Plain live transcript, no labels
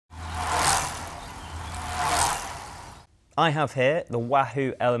I have here the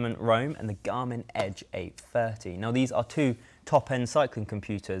Wahoo Elemnt Roam and the Garmin Edge 830. Now these are two top-end cycling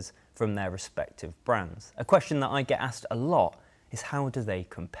computers from their respective brands. A question that I get asked a lot is how do they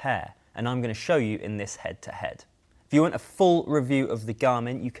compare? And I'm going to show you in this head-to-head. If you want a full review of the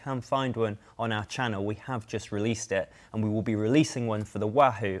Garmin, you can find one on our channel. We have just released it, and we will be releasing one for the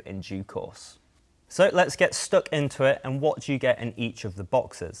Wahoo in due course. So let's get stuck into it, and what do you get in each of the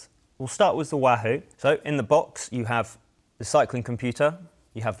boxes? We'll start with the Wahoo. So in the box, you have the cycling computer,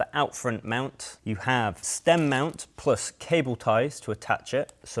 you have the out front mount, you have stem mount plus cable ties to attach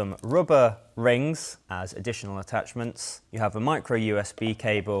it, some rubber rings as additional attachments, you have a micro USB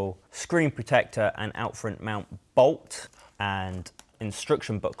cable, screen protector and out front mount bolt, and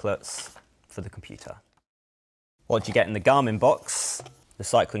instruction booklets for the computer. What do you get in the Garmin box? The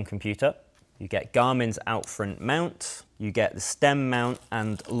cycling computer. You get Garmin's out front mount, you get the stem mount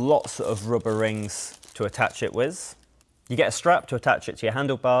and lots of rubber rings to attach it with. You get a strap to attach it to your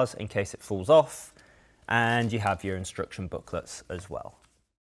handlebars in case it falls off, and you have your instruction booklets as well.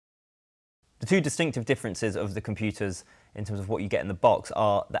 The two distinctive differences of the computers in terms of what you get in the box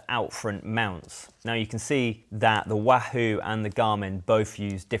are the out front mounts. Now you can see that the Wahoo and the Garmin both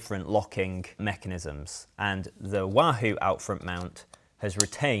use different locking mechanisms, and the Wahoo out front mount has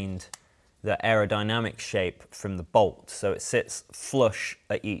retained the aerodynamic shape from the bolt, so it sits flush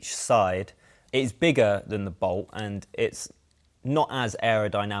at each side. It's bigger than the bolt and it's not as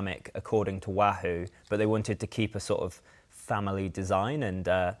aerodynamic according to Wahoo, but they wanted to keep a sort of family design, and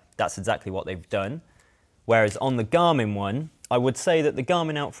that's exactly what they've done. Whereas on the Garmin one, I would say that the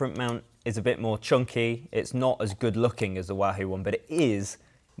Garmin out front mount is a bit more chunky. It's not as good looking as the Wahoo one, but it is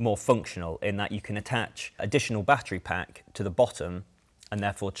more functional in that you can attach additional battery pack to the bottom and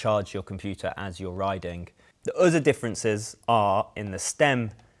therefore charge your computer as you're riding. The other differences are in the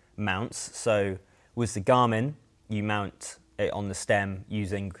stem mounts. So with the Garmin, you mount it on the stem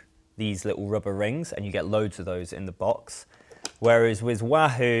using these little rubber rings, and you get loads of those in the box. Whereas with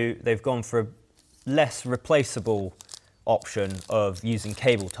Wahoo, they've gone for a less replaceable option of using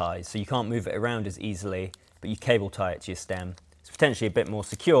cable ties. So you can't move it around as easily, but you cable tie it to your stem. It's potentially a bit more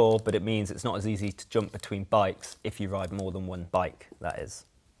secure, but it means it's not as easy to jump between bikes if you ride more than one bike, that is.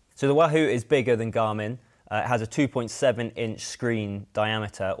 So the Wahoo is bigger than Garmin. It has a 2.7-inch screen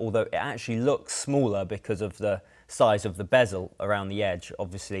diameter, although it actually looks smaller because of the size of the bezel around the edge.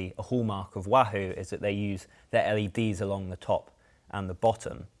 Obviously, a hallmark of Wahoo is that they use their LEDs along the top and the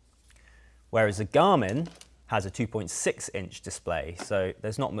bottom. Whereas the Garmin has a 2.6-inch display, so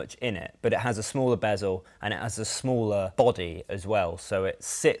there's not much in it, but it has a smaller bezel and it has a smaller body as well, so it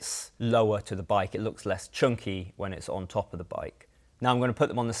sits lower to the bike. It looks less chunky when it's on top of the bike. Now I'm going to put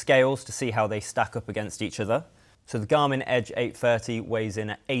them on the scales to see how they stack up against each other. So the Garmin Edge 830 weighs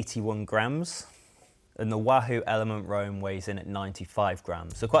in at 81 grams and the Wahoo Elemnt Roam weighs in at 95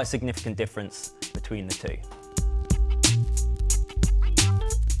 grams. So quite a significant difference between the two.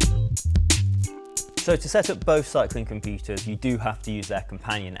 So to set up both cycling computers, you do have to use their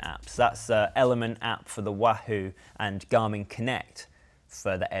companion apps. That's the Element app for the Wahoo and Garmin Connect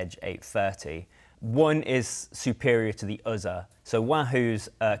for the Edge 830. One is superior to the other. So Wahoo's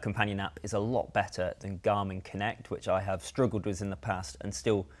companion app is a lot better than Garmin Connect, which I have struggled with in the past and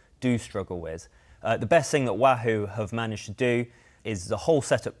still do struggle with. The best thing that Wahoo have managed to do is the whole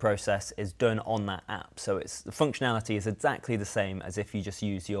setup process is done on that app. So the functionality is exactly the same as if you just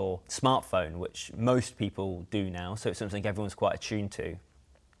use your smartphone, which most people do now. So it's something everyone's quite attuned to.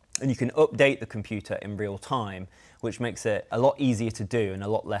 And you can update the computer in real time, which makes it a lot easier to do and a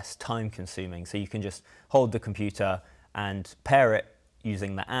lot less time consuming. So you can just hold the computer and pair it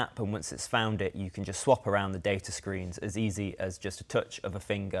using the app, and once it's found it, you can just swap around the data screens as easy as just a touch of a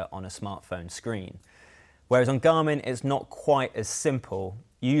finger on a smartphone screen. Whereas on Garmin, it's not quite as simple.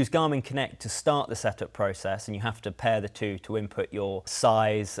 You use Garmin Connect to start the setup process, and you have to pair the two to input your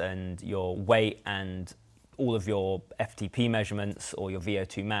size and your weight and all of your FTP measurements or your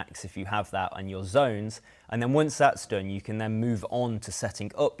VO2 max if you have that, and your zones. And then once that's done, you can then move on to setting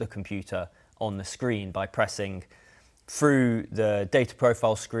up the computer on the screen by pressing through the data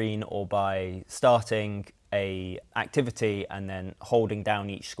profile screen or by starting a activity and then holding down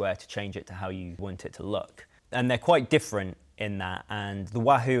each square to change it to how you want it to look. And they're quite different in that, and the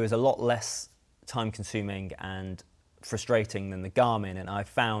Wahoo is a lot less time consuming and frustrating than the Garmin, and I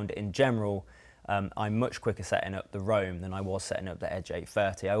found in general I'm much quicker setting up the Roam than I was setting up the Edge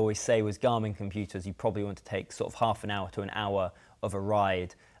 830. I always say with Garmin computers, you probably want to take sort of half an hour to an hour of a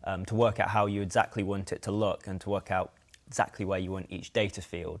ride to work out how you exactly want it to look and to work out exactly where you want each data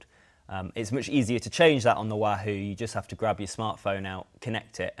field. It's much easier to change that on the Wahoo. You just have to grab your smartphone out,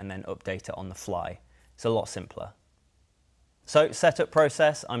 connect it, and then update it on the fly. It's a lot simpler. So setup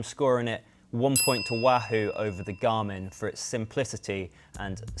process, I'm scoring it 1 point to Wahoo over the Garmin for its simplicity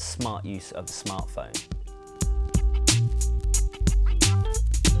and smart use of the smartphone.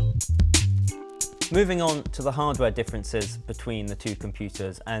 Moving on to the hardware differences between the two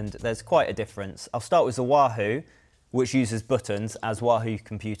computers, and there's quite a difference. I'll start with the Wahoo, which uses buttons, as Wahoo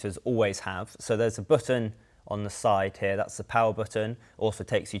computers always have. So there's a button on the side here, that's the power button, also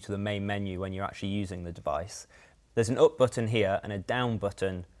takes you to the main menu when you're actually using the device. There's an up button here and a down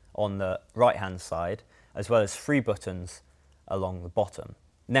button on the right hand side, as well as 3 buttons along the bottom.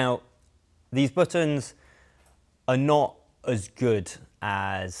 Now, these buttons are not as good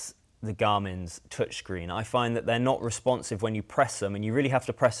as the Garmin's touchscreen. I find that they're not responsive when you press them, and you really have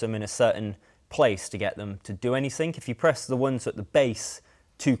to press them in a certain place to get them to do anything. If you press the ones at the base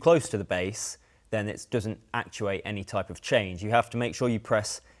too close to the base, then it doesn't actuate any type of change. You have to make sure you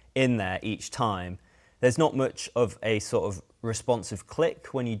press in there each time. There's not much of a sort of responsive click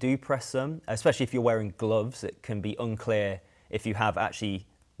when you do press them, especially if you're wearing gloves. It can be unclear if you have actually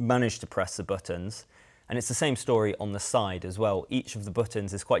managed to press the buttons. And it's the same story on the side as well. Each of the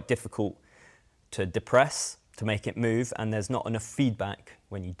buttons is quite difficult to depress, to make it move, and there's not enough feedback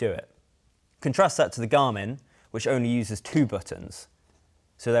when you do it. Contrast that to the Garmin, which only uses 2 buttons.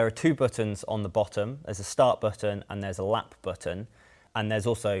 So there are 2 buttons on the bottom. There's a start button and there's a lap button, and there's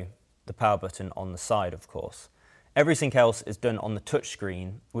also the power button on the side, of course. Everything else is done on the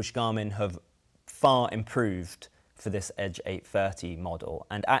touchscreen, which Garmin have far improved for this Edge 830 model.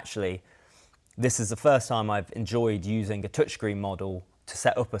 And actually, this is the first time I've enjoyed using a touchscreen model to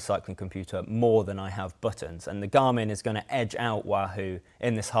set up a cycling computer more than I have buttons. And the Garmin is going to edge out Wahoo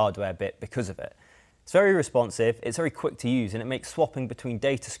in this hardware bit because of it. It's very responsive, it's very quick to use, and it makes swapping between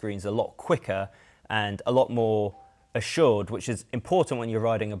data screens a lot quicker and a lot more assured, which is important when you're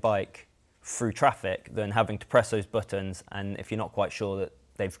riding a bike through traffic than having to press those buttons, and if you're not quite sure that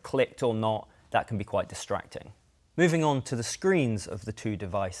they've clicked or not, that can be quite distracting. Moving on to the screens of the 2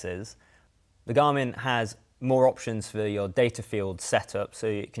 devices, the Garmin has more options for your data field setup, so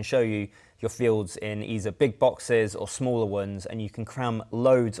it can show you your fields in either big boxes or smaller ones, and you can cram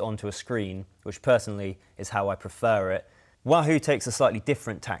loads onto a screen, which personally is how I prefer it. Wahoo takes a slightly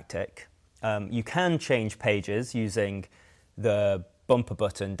different tactic. You can change pages using the bumper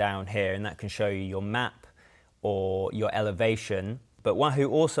button down here, and that can show you your map or your elevation. But Wahoo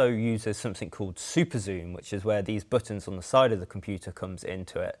also uses something called super zoom, which is where these buttons on the side of the computer comes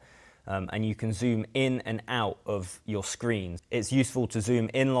into it. And you can zoom in and out of your screen. It's useful to zoom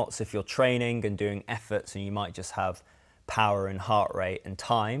in lots if you're training and doing efforts and you might just have power and heart rate and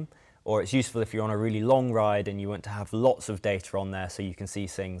time. Or it's useful if you're on a really long ride and you want to have lots of data on there so you can see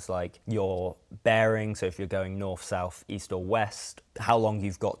things like your bearing, so if you're going north, south, east or west, how long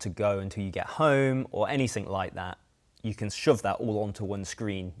you've got to go until you get home or anything like that. You can shove that all onto one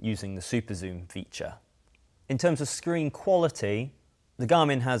screen using the super zoom feature. In terms of screen quality, the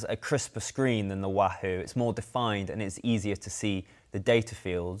Garmin has a crisper screen than the Wahoo. It's more defined and it's easier to see the data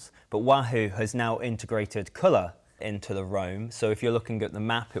fields, but Wahoo has now integrated colour into the Roam. So if you're looking at the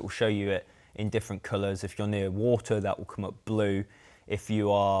map, it will show you it in different colours. If you're near water, that will come up blue. If you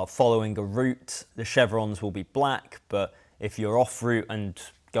are following a route, the chevrons will be black, but if you're off route and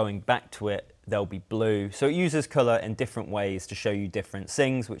going back to it, they'll be blue. So it uses colour in different ways to show you different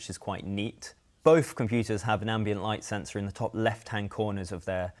things, which is quite neat. Both computers have an ambient light sensor in the top left-hand corners of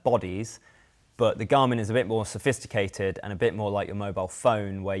their bodies, but the Garmin is a bit more sophisticated and a bit more like your mobile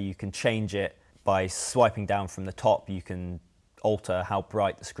phone, where you can change it by swiping down from the top. You can alter how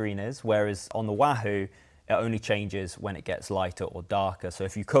bright the screen is, whereas on the Wahoo, it only changes when it gets lighter or darker. So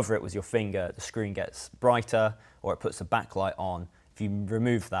if you cover it with your finger, the screen gets brighter or it puts a backlight on. If you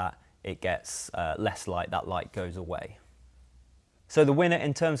remove that, it gets less light, that light goes away. So the winner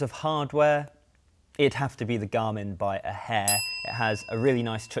in terms of hardware, it'd have to be the Garmin by a hair. It has a really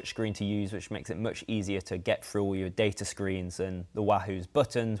nice touchscreen to use, which makes it much easier to get through all your data screens than the Wahoo's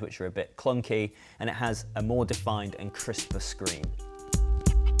buttons, which are a bit clunky, and it has a more defined and crisper screen.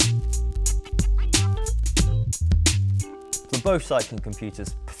 For both cycling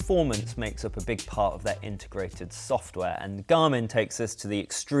computers, performance makes up a big part of their integrated software, and Garmin takes this to the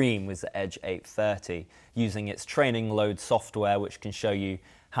extreme with the Edge 830, using its training load software, which can show you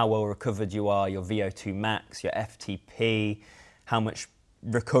how well recovered you are, your VO2 max, your FTP, how much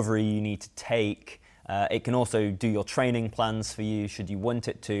recovery you need to take. It can also do your training plans for you should you want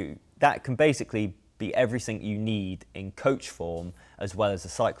it to. That can basically be everything you need in coach form as well as a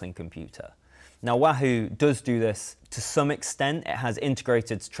cycling computer. Now Wahoo does do this to some extent. It has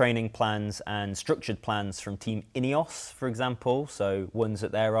integrated training plans and structured plans from Team Ineos, for example, so ones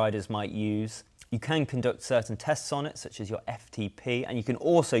that their riders might use. You can conduct certain tests on it, such as your FTP, and you can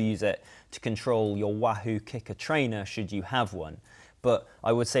also use it to control your Wahoo Kicker trainer should you have one. But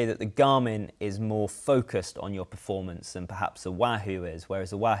I would say that the Garmin is more focused on your performance than perhaps the Wahoo is,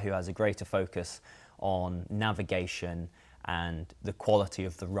 whereas the Wahoo has a greater focus on navigation and the quality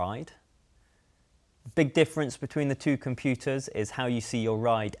of the ride. The big difference between the two computers is how you see your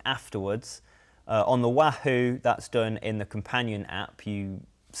ride afterwards. On the Wahoo, that's done in the companion app. You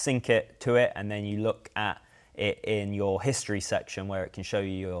sync it to it and then you look at it in your history section where it can show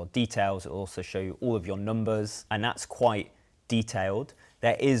you your details. It will also show you all of your numbers, and that's quite detailed.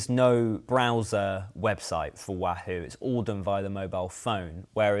 There is no browser website for Wahoo. It's all done via the mobile phone,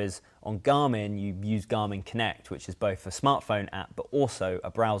 whereas on Garmin you use Garmin Connect, which is both a smartphone app but also a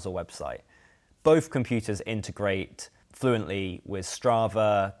browser website. Both computers integrate fluently with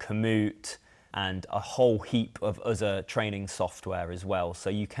Strava, Komoot, and a whole heap of other training software as well. So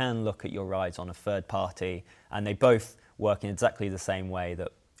you can look at your rides on a third party, and they both work in exactly the same way,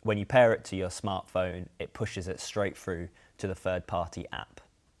 that when you pair it to your smartphone, it pushes it straight through to the third-party app.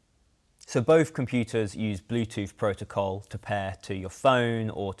 So both computers use Bluetooth protocol to pair to your phone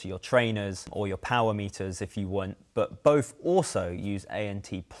or to your trainers or your power meters if you want, but both also use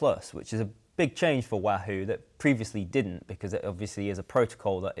ANT+, which is a big change for Wahoo that previously didn't, because it obviously is a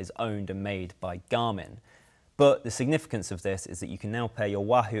protocol that is owned and made by Garmin. But the significance of this is that you can now pair your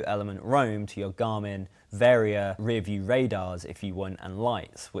Wahoo Elemnt Roam to your Garmin Varia rear-view radars if you want, and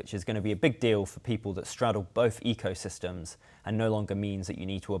lights, which is going to be a big deal for people that straddle both ecosystems and no longer means that you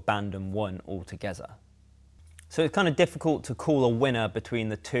need to abandon one altogether. So it's kind of difficult to call a winner between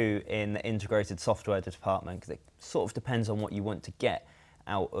the two in the integrated software department, because it sort of depends on what you want to get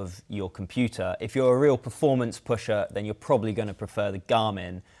out of your computer. If you're a real performance pusher, then you're probably going to prefer the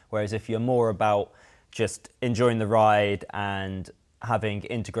Garmin, whereas if you're more about just enjoying the ride and having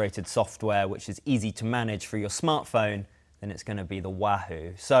integrated software which is easy to manage through your smartphone, then it's going to be the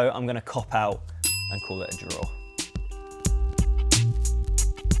Wahoo. So I'm going to cop out and call it a draw.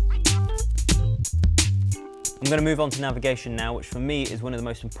 I'm going to move on to navigation now, which for me is one of the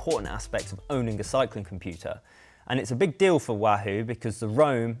most important aspects of owning a cycling computer. And it's a big deal for Wahoo because the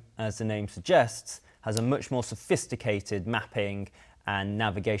Roam, as the name suggests, has a much more sophisticated mapping and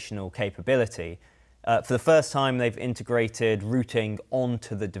navigational capability. For the first time, they've integrated routing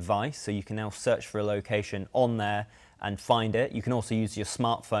onto the device, so you can now search for a location on there and find it. You can also use your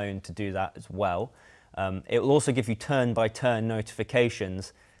smartphone to do that as well. It will also give you turn-by-turn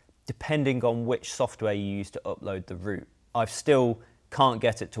notifications depending on which software you use to upload the route. I still can't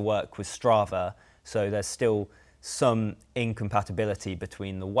get it to work with Strava, so there's still some incompatibility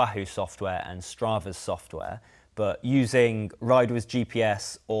between the Wahoo software and Strava's software. But using Ride with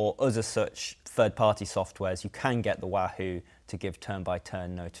GPS or other such third-party softwares, you can get the Wahoo to give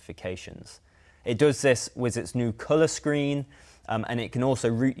turn-by-turn notifications. It does this with its new colour screen, and it can also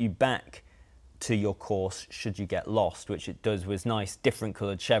route you back to your course should you get lost, which it does with nice different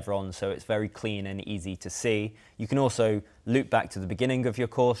coloured chevrons, so it's very clean and easy to see. You can also loop back to the beginning of your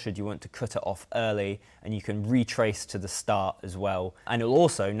course should you want to cut it off early, and you can retrace to the start as well. And it will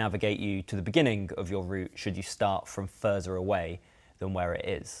also navigate you to the beginning of your route should you start from further away than where it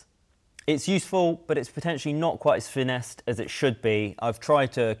is. It's useful, but it's potentially not quite as finessed as it should be. I've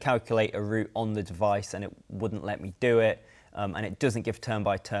tried to calculate a route on the device and it wouldn't let me do it. And it doesn't give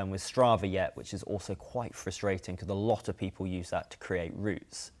turn-by-turn with Strava yet, which is also quite frustrating because a lot of people use that to create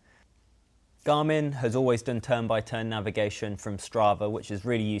routes. Garmin has always done turn-by-turn navigation from Strava, which is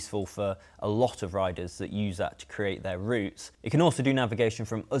really useful for a lot of riders that use that to create their routes. It can also do navigation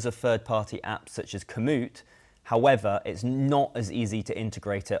from other third-party apps such as Komoot. However, it's not as easy to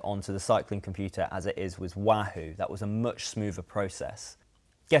integrate it onto the cycling computer as it is with Wahoo. That was a much smoother process.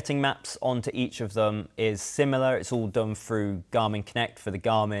 Getting maps onto each of them is similar. It's all done through Garmin Connect for the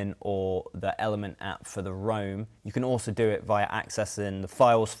Garmin or the Element app for the Roam. You can also do it via accessing the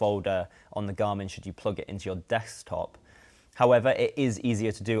files folder on the Garmin should you plug it into your desktop. However, it is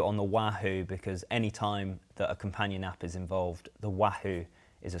easier to do on the Wahoo because any time that a companion app is involved, the Wahoo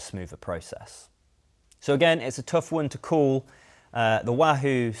is a smoother process. So again, it's a tough one to call. The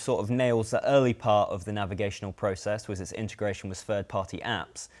Wahoo sort of nails the early part of the navigational process with its integration with third-party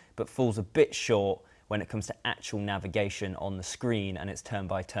apps, but falls a bit short when it comes to actual navigation on the screen and its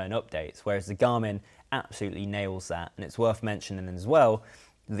turn-by-turn updates, whereas the Garmin absolutely nails that. And it's worth mentioning as well,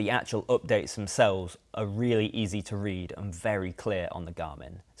 the actual updates themselves are really easy to read and very clear on the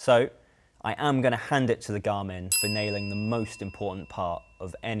Garmin. So I am going to hand it to the Garmin for nailing the most important part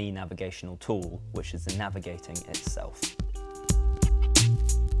of any navigational tool, which is the navigating itself.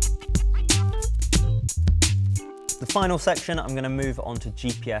 The final section, I'm going to move on to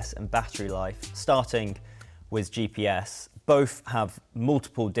GPS and battery life. Starting with GPS, both have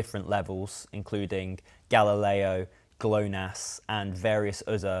multiple different levels, including Galileo, GLONASS, and various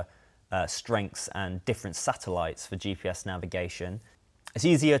other strengths and different satellites for GPS navigation. It's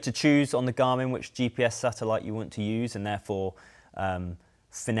easier to choose on the Garmin which GPS satellite you want to use, and therefore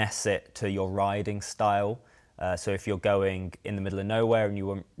finesse it to your riding style. So if you're going in the middle of nowhere and you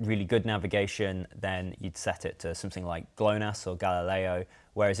want really good navigation, then you'd set it to something like GLONASS or Galileo.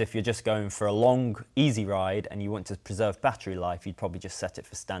 Whereas if you're just going for a long, easy ride and you want to preserve battery life, you'd probably just set it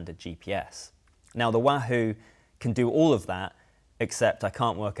for standard GPS. Now the Wahoo can do all of that, except I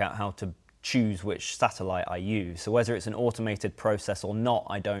can't work out how to choose which satellite I use. So whether it's an automated process or not,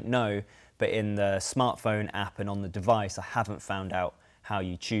 I don't know. But in the smartphone app and on the device, I haven't found out how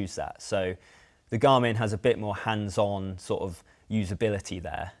you choose that. So the Garmin has a bit more hands-on sort of usability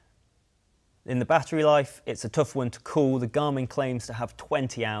there. In the battery life, it's a tough one to call. The Garmin claims to have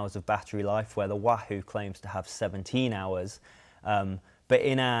 20 hours of battery life, where the Wahoo claims to have 17 hours. But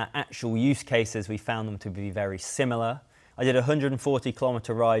in our actual use cases, we found them to be very similar. I did a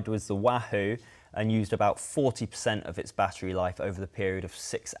 140-kilometer ride with the Wahoo and used about 40% of its battery life over the period of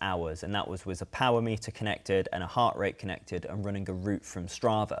 6 hours. And that was with a power meter connected and a heart rate connected and running a route from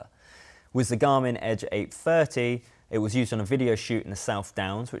Strava. With the Garmin Edge 830, it was used on a video shoot in the South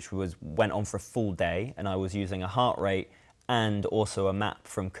Downs, which went on for a full day, and I was using a heart rate and also a map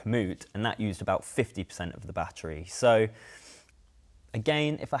from Komoot, and that used about 50% of the battery. So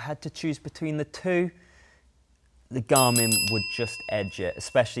again, if I had to choose between the two, the Garmin would just edge it,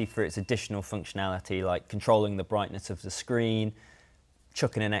 especially for its additional functionality like controlling the brightness of the screen,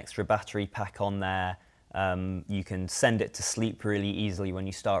 chucking an extra battery pack on there. You can send it to sleep really easily when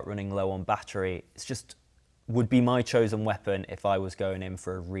you start running low on battery. It's just would be my chosen weapon if I was going in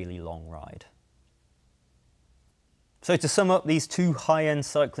for a really long ride. So to sum up these two high-end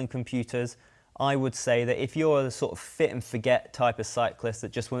cycling computers, I would say that if you're the sort of fit and forget type of cyclist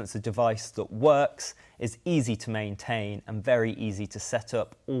that just wants a device that works, is easy to maintain and very easy to set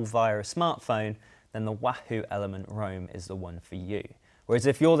up all via a smartphone, then the Wahoo Elemnt Roam is the one for you. Whereas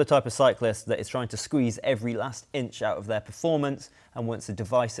if you're the type of cyclist that is trying to squeeze every last inch out of their performance and wants a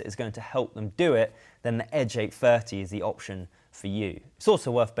device that is going to help them do it, then the Edge 830 is the option for you. It's also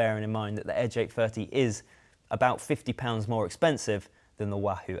worth bearing in mind that the Edge 830 is about £50 more expensive than the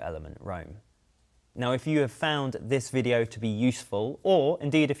Wahoo Elemnt Roam. Now, if you have found this video to be useful, or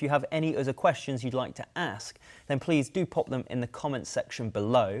indeed if you have any other questions you'd like to ask, then please do pop them in the comments section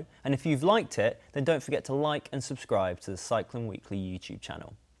below. And if you've liked it, then don't forget to like and subscribe to the Cycling Weekly YouTube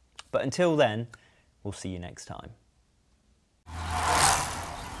channel. But until then, we'll see you next time.